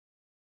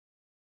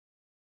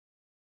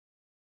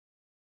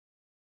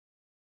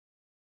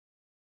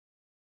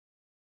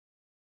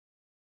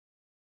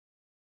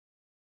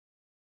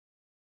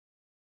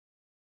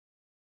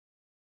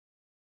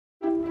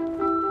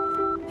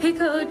Hey,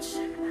 Coach.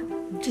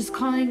 Just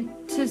calling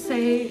to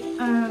say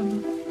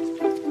I'm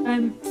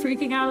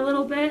freaking out a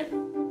little bit.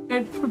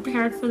 I've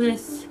prepared for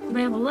this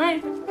my whole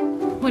life.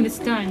 When it's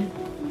done,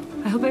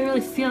 I hope I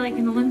really feel like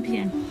an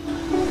Olympian. Do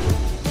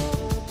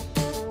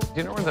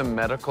you know where the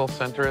medical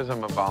center is?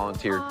 I'm a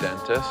volunteer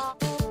dentist.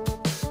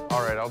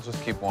 All right, I'll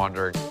just keep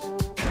wandering.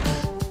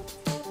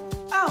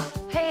 Oh,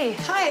 hey.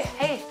 Hi.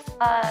 Hey.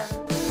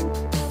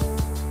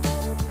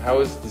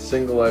 How is the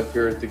single life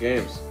here at the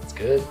games? It's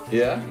good.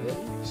 Yeah?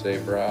 Say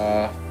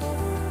brah.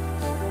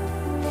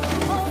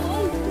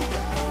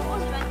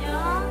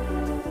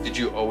 Did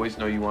you always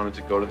know you wanted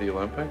to go to the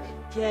Olympics?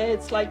 Yeah,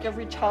 it's like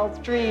every child's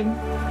dream.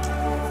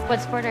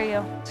 What sport are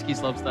you? Ski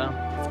slopestyle.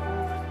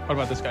 What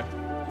about this guy?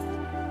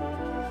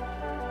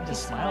 He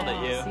just smiled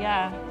at you.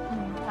 Yeah.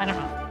 I don't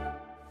know.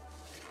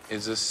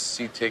 Is this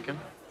seat taken?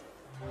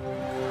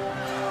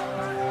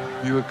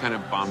 You were kind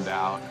of bummed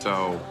out,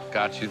 so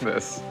got you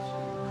this.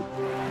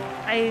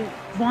 I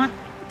want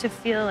to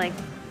feel like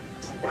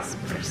this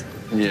person.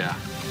 Yeah.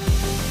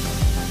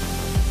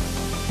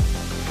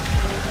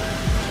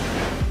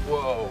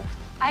 Whoa.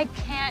 I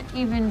can't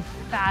even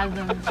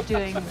fathom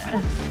doing this. Do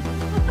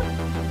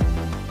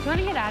you want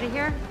to get out of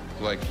here?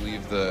 Like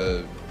leave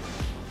the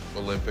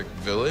Olympic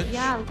Village?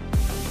 Yeah.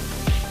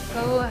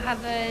 Go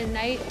have a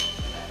night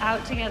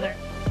out together.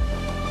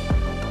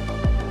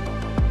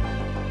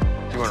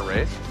 Do you want to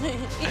race?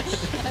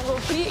 I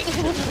will be.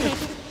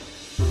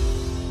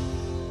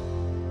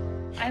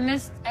 I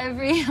missed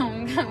every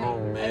homecoming. Oh,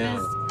 man. I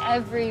missed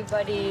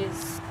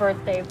everybody's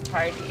birthday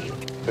party.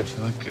 But you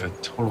look a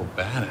total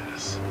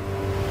badass.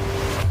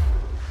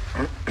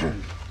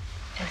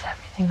 Is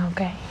everything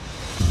okay?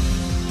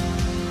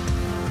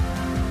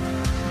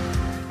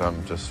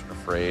 I'm just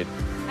afraid.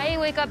 I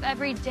wake up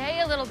every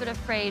day a little bit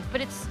afraid,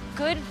 but it's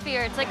good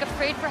fear. It's like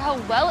afraid for how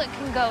well it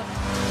can go.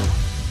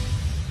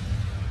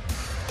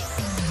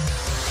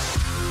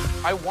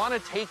 I want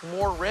to take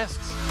more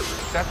risks.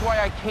 That's why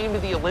I came to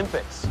the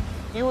Olympics.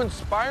 You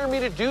inspire me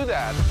to do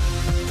that.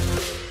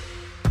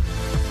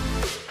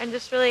 I'm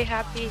just really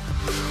happy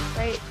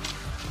right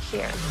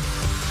here.